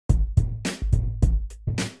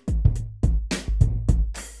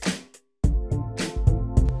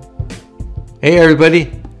Hey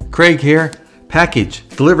everybody, Craig here. Package,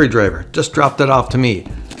 delivery driver, just dropped it off to me.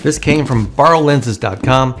 This came from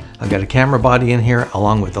borrowlenses.com. I've got a camera body in here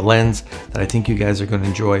along with the lens that I think you guys are going to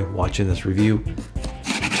enjoy watching this review.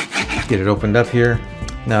 Get it opened up here.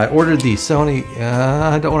 Now I ordered the Sony,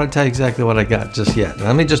 I don't want to tell you exactly what I got just yet.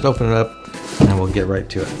 Let me just open it up and we'll get right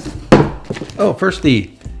to it. Oh, first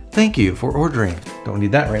the thank you for ordering. Don't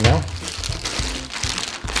need that right now.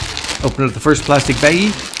 Open up the first plastic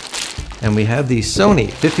baggie. And we have the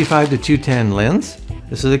Sony 55-210 lens.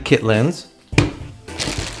 This is a kit lens.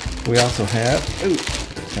 We also have, ooh,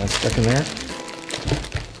 kind of stuck in there.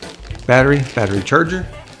 Battery charger.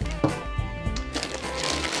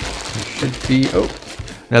 There should be, oh,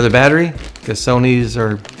 another battery, because Sonys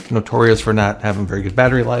are notorious for not having very good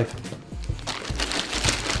battery life.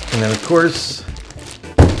 And then of course,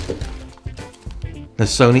 the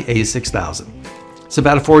Sony a6000. It's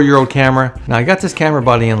about a 4-year-old camera. Now I got this camera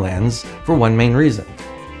body and lens for one main reason.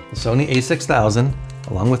 The Sony a6000,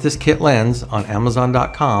 along with this kit lens on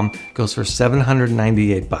Amazon.com, goes for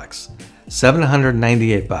 $798 bucks.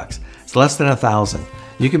 $798 bucks. It's less than $1,000.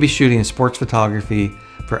 You could be shooting sports photography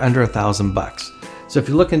for under $1,000 bucks. So if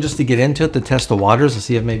you're looking just to get into it, to test the waters, to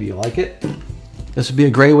see if maybe you like it, this would be a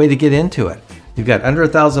great way to get into it. You've got under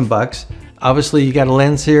 $1,000 bucks. Obviously you got a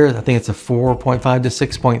lens here. I think it's a 4.5 to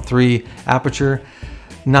 6.3 aperture.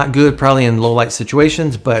 Not good probably in low light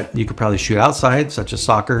situations, but you could probably shoot outside, such as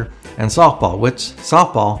soccer and softball. Which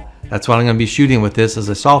softball, that's what I'm going to be shooting with this as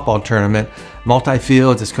a softball tournament.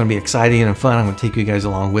 Multi-fields, it's going to be exciting and fun. I'm going to take you guys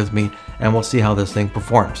along with me and we'll see how this thing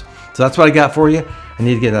performs. So that's what I got for you. I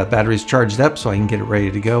need to get the batteries charged up so I can get it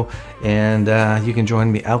ready to go, and you can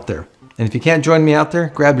join me out there. And if you can't join me out there,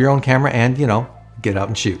 grab your own camera and, you know, get out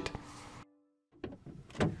and shoot.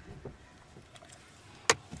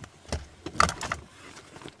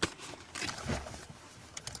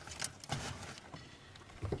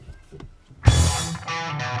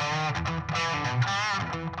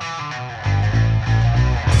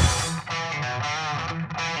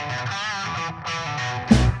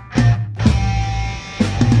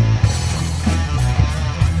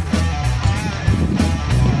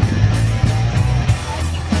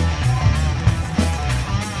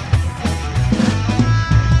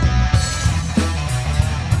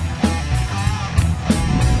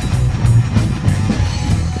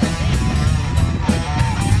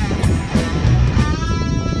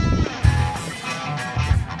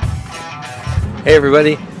 Hey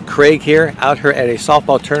everybody, Craig here, out here at a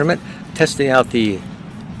softball tournament testing out the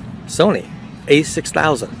Sony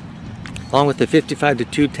a6000 along with the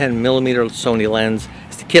 55-210 millimeter Sony lens.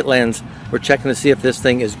 It's the kit lens. We're checking to see if this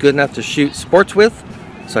thing is good enough to shoot sports with.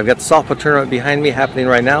 So I've got the softball tournament behind me happening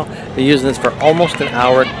right now. Been using this for almost an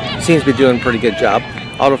hour. Seems to be doing a pretty good job.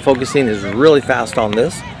 Autofocusing is really fast on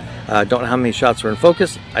this. Don't know how many shots are in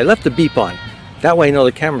focus. I left the beep on. That way I know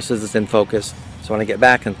the camera says it's in focus. So when I get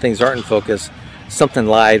back and things aren't in focus, something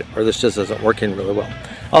lied or this just isn't working really well.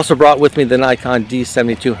 Also brought with me the Nikon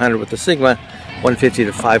D7200 with the Sigma 150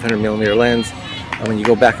 to 500 millimeter lens. And when you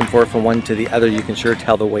go back and forth from one to the other, you can sure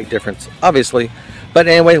tell the weight difference, obviously. But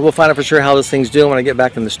anyway, we'll find out for sure how this thing's doing when I get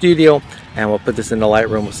back in the studio, and we'll put this in the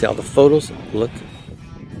Lightroom. We'll see how the photos look.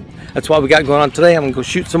 That's what we got going on today. I'm gonna go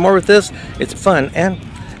shoot some more with this. It's fun and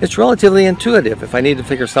it's relatively intuitive. If I need to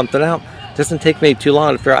figure something out, it doesn't take me too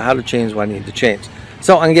long to figure out how to change what I need to change.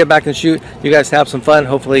 So I'm gonna get back and shoot. You guys have some fun.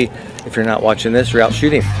 Hopefully, if you're not watching this, you're out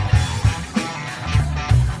shooting.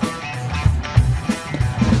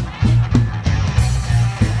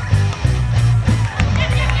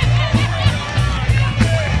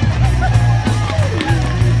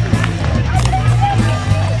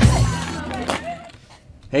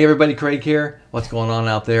 Hey everybody, Craig here. What's going on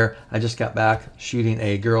out there? I just got back shooting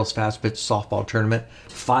a girls fast pitch softball tournament.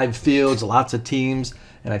 5 fields, lots of teams.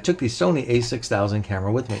 And I took the Sony a6000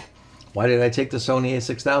 camera with me. Why did I take the Sony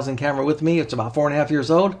a6000 camera with me? It's about 4.5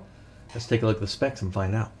 years old. Let's take a look at the specs and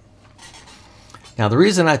find out. Now the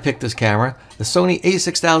reason I picked this camera, the Sony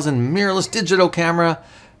a6000 mirrorless digital camera,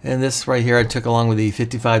 and this right here I took along with the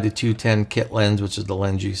 55-210 kit lens, which is the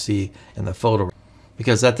lens you see in the photo.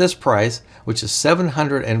 Because at this price, which is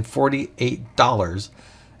 $748,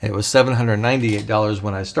 and it was $798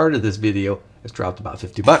 when I started this video, it's dropped about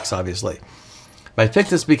 50 bucks obviously. But I picked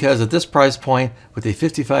this because at this price point, with a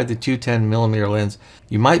 55-210 millimeter lens,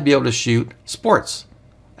 you might be able to shoot sports,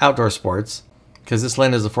 outdoor sports, because this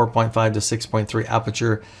lens is a 4.5 to 6.3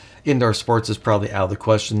 aperture. Indoor sports is probably out of the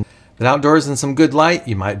question. But outdoors in some good light,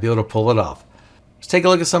 you might be able to pull it off. Let's take a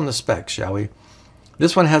look at some of the specs, shall we?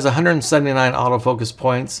 This one has 179 autofocus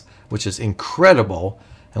points, which is incredible.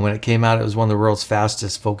 And when it came out, it was one of the world's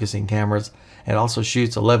fastest focusing cameras. and also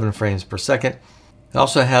shoots 11 frames per second. It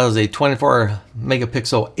also has a 24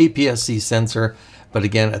 megapixel APS-C sensor, but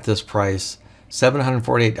again, at this price,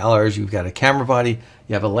 $748, you've got a camera body,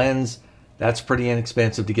 you have a lens. That's pretty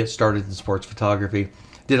inexpensive to get started in sports photography.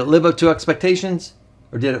 Did it live up to expectations,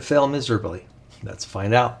 or did it fail miserably? Let's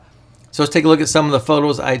find out. So let's take a look at some of the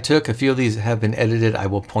photos I took. A few of these have been edited. I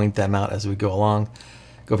will point them out as we go along.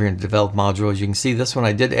 Go over here and develop module. As you can see, this one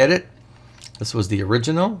I did edit. This was the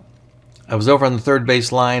original. I was over on the third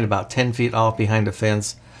base line, about 10 feet off behind a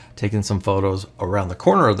fence, taking some photos around the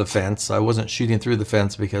corner of the fence. I wasn't shooting through the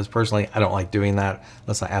fence because personally, I don't like doing that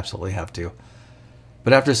unless I absolutely have to.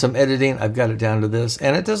 But after some editing, I've got it down to this,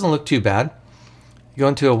 and it doesn't look too bad. You go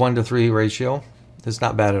into a 1:3 ratio. It's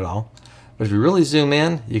not bad at all. But if you really zoom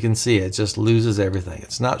in, you can see it just loses everything.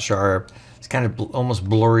 It's not sharp. It's kind of almost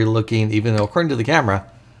blurry looking, even though according to the camera,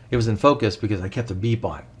 it was in focus because I kept a beep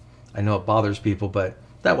on. I know it bothers people, but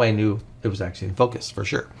that way I knew it was actually in focus for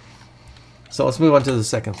sure. So let's move on to the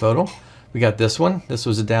second photo. We got this one. This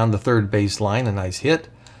was down the third base line, a nice hit.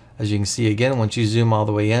 As you can see again, once you zoom all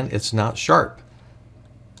the way in, it's not sharp.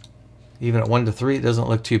 Even at 1:3, it doesn't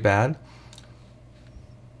look too bad.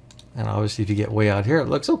 And obviously if you get way out here, it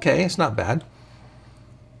looks okay, it's not bad.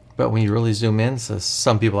 But when you really zoom in, so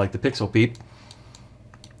some people like the pixel peep,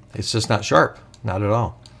 it's just not sharp, not at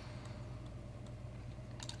all.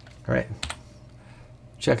 All right,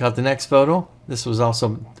 check out the next photo. This was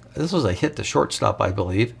a hit to shortstop, I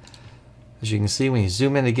believe. As you can see, when you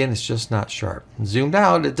zoom in again, it's just not sharp. Zoomed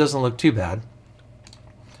out, it doesn't look too bad.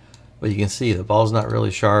 But you can see the ball's not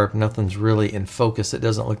really sharp, nothing's really in focus, it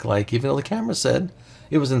doesn't look like, even though the camera said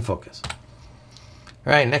it was in focus.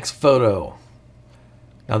 All right, next photo.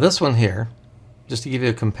 Now this one here, just to give you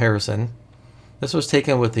a comparison, this was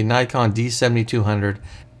taken with the Nikon D7200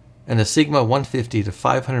 and a Sigma 150 to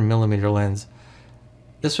 500 millimeter lens.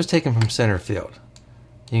 This was taken from center field.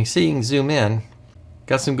 You can see, you can zoom in,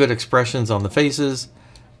 got some good expressions on the faces.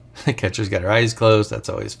 The catcher's got her eyes closed, that's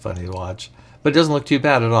always funny to watch, but it doesn't look too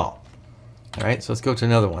bad at all. All right, so let's go to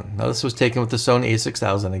another one. Now this was taken with the Sony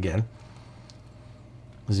a6000 again.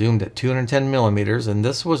 Zoomed at 210 millimeters, and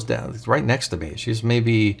this was down right next to me. She's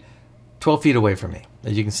maybe 12 feet away from me.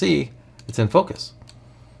 As you can see, it's in focus.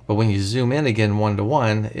 But when you zoom in again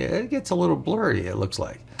 1:1, it gets a little blurry, it looks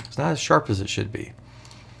like. It's not as sharp as it should be.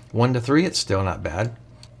 1:3, it's still not bad.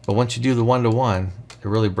 But once you do the 1:1, it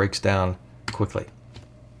really breaks down quickly.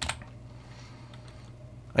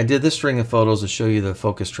 I did this string of photos to show you the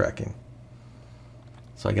focus tracking.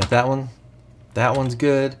 So I got that one. That one's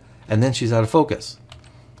good. And then she's out of focus.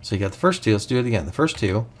 So you got the first two. Let's do it again. The first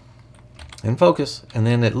two in focus, and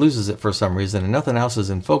then it loses it for some reason, and nothing else is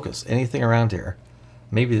in focus. Anything around here.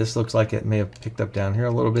 Maybe this looks like it may have picked up down here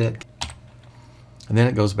a little bit. And then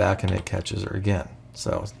it goes back and it catches her again.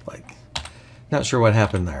 So it's like, not sure what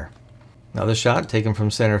happened there. Now this shot taken from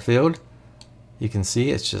center field, you can see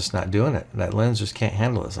it's just not doing it. That lens just can't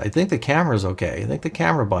handle this. I think the camera's okay. I think the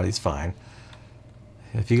camera body's fine.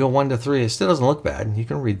 If you go 1:3, it still doesn't look bad. You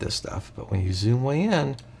can read this stuff, but when you zoom way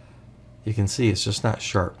in, you can see it's just not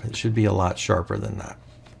sharp. It should be a lot sharper than that.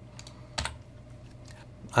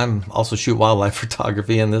 I'm also shoot wildlife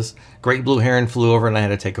photography, and this great blue heron flew over and I had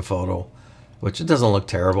to take a photo, which it doesn't look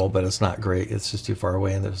terrible, but it's not great. It's just too far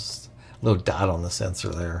away, and there's a little dot on the sensor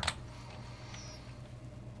there.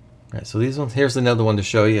 All right, so these ones, here's another one to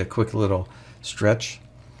show you, a quick little stretch.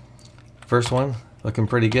 First one, looking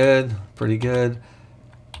pretty good, pretty good.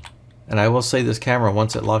 And I will say this camera,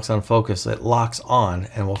 once it locks on focus, it locks on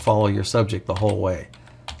and will follow your subject the whole way.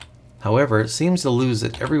 However, it seems to lose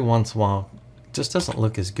it every once in a while. It just doesn't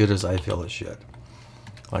look as good as I feel it should.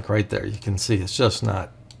 Like right there, you can see it's just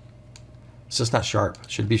not sharp.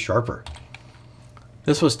 It should be sharper.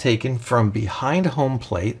 This was taken from behind home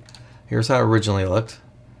plate. Here's how it originally looked.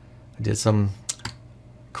 I did some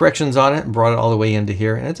corrections on it and brought it all the way into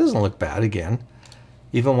here, and it doesn't look bad again.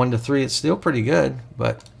 Even 1:3, it's still pretty good,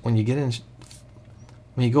 but when you get in,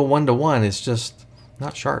 when you go 1:1, it's just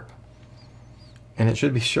not sharp. And it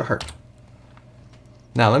should be sharp.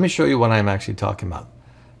 Now let me show you what I'm actually talking about.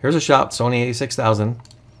 Here's a shot, Sony a6000.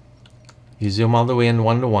 You zoom all the way in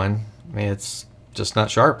 1:1. I mean, it's just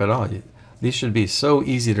not sharp at all. These should be so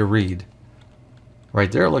easy to read.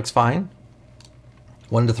 Right there, it looks fine.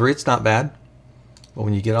 1:3, it's not bad. But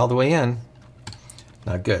when you get all the way in,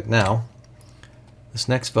 not good. Now, this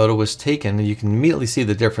next photo was taken, and you can immediately see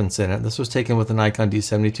the difference in it. This was taken with the Nikon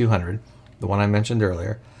D7200, the one I mentioned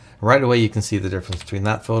earlier. Right away, you can see the difference between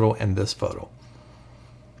that photo and this photo.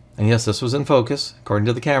 And yes, this was in focus. According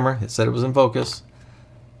to the camera, it said it was in focus.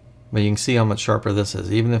 But you can see how much sharper this is.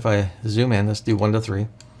 Even if I zoom in, let's do 1:3.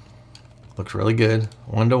 Looks really good.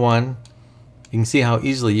 1:1. You can see how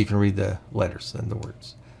easily you can read the letters and the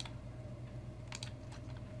words.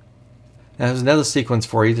 Now there's another sequence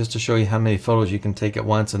for you just to show you how many photos you can take at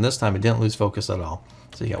once, and this time it didn't lose focus at all.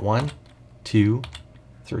 So you got 1, 2,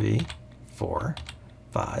 3, 4,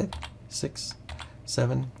 5, 6,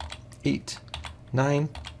 7, 8, 9,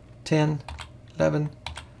 10, 11,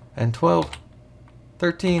 and 12,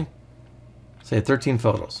 13. Say 13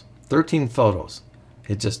 photos. 13 photos.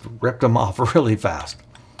 It just ripped them off really fast.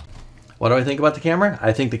 What do I think about the camera?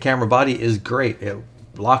 I think the camera body is great. It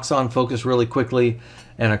locks on focus really quickly,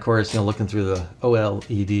 and of course, looking through the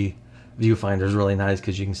OLED viewfinder is really nice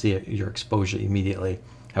because you can see your exposure immediately.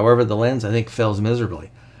 However, the lens, I think, fails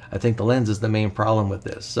miserably. I think the lens is the main problem with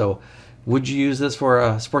this. So would you use this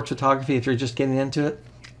for sports photography if you're just getting into it?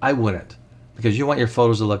 I wouldn't, because you want your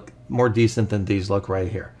photos to look more decent than these look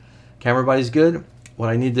right here. Camera body's good. What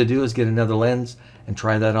I need to do is get another lens and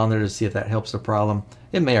try that on there to see if that helps the problem.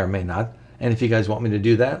 It may or may not. And if you guys want me to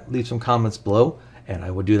do that, leave some comments below and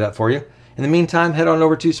I will do that for you. In the meantime, head on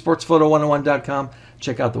over to sportsphoto101.com.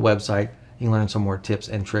 Check out the website. You can learn some more tips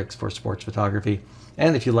and tricks for sports photography.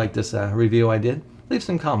 And if you like this review I did, leave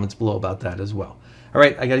some comments below about that as well. All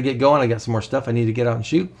right, I got to get going. I got some more stuff I need to get out and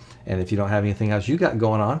shoot. And if you don't have anything else you got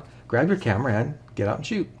going on, grab your camera and get out and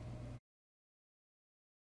shoot.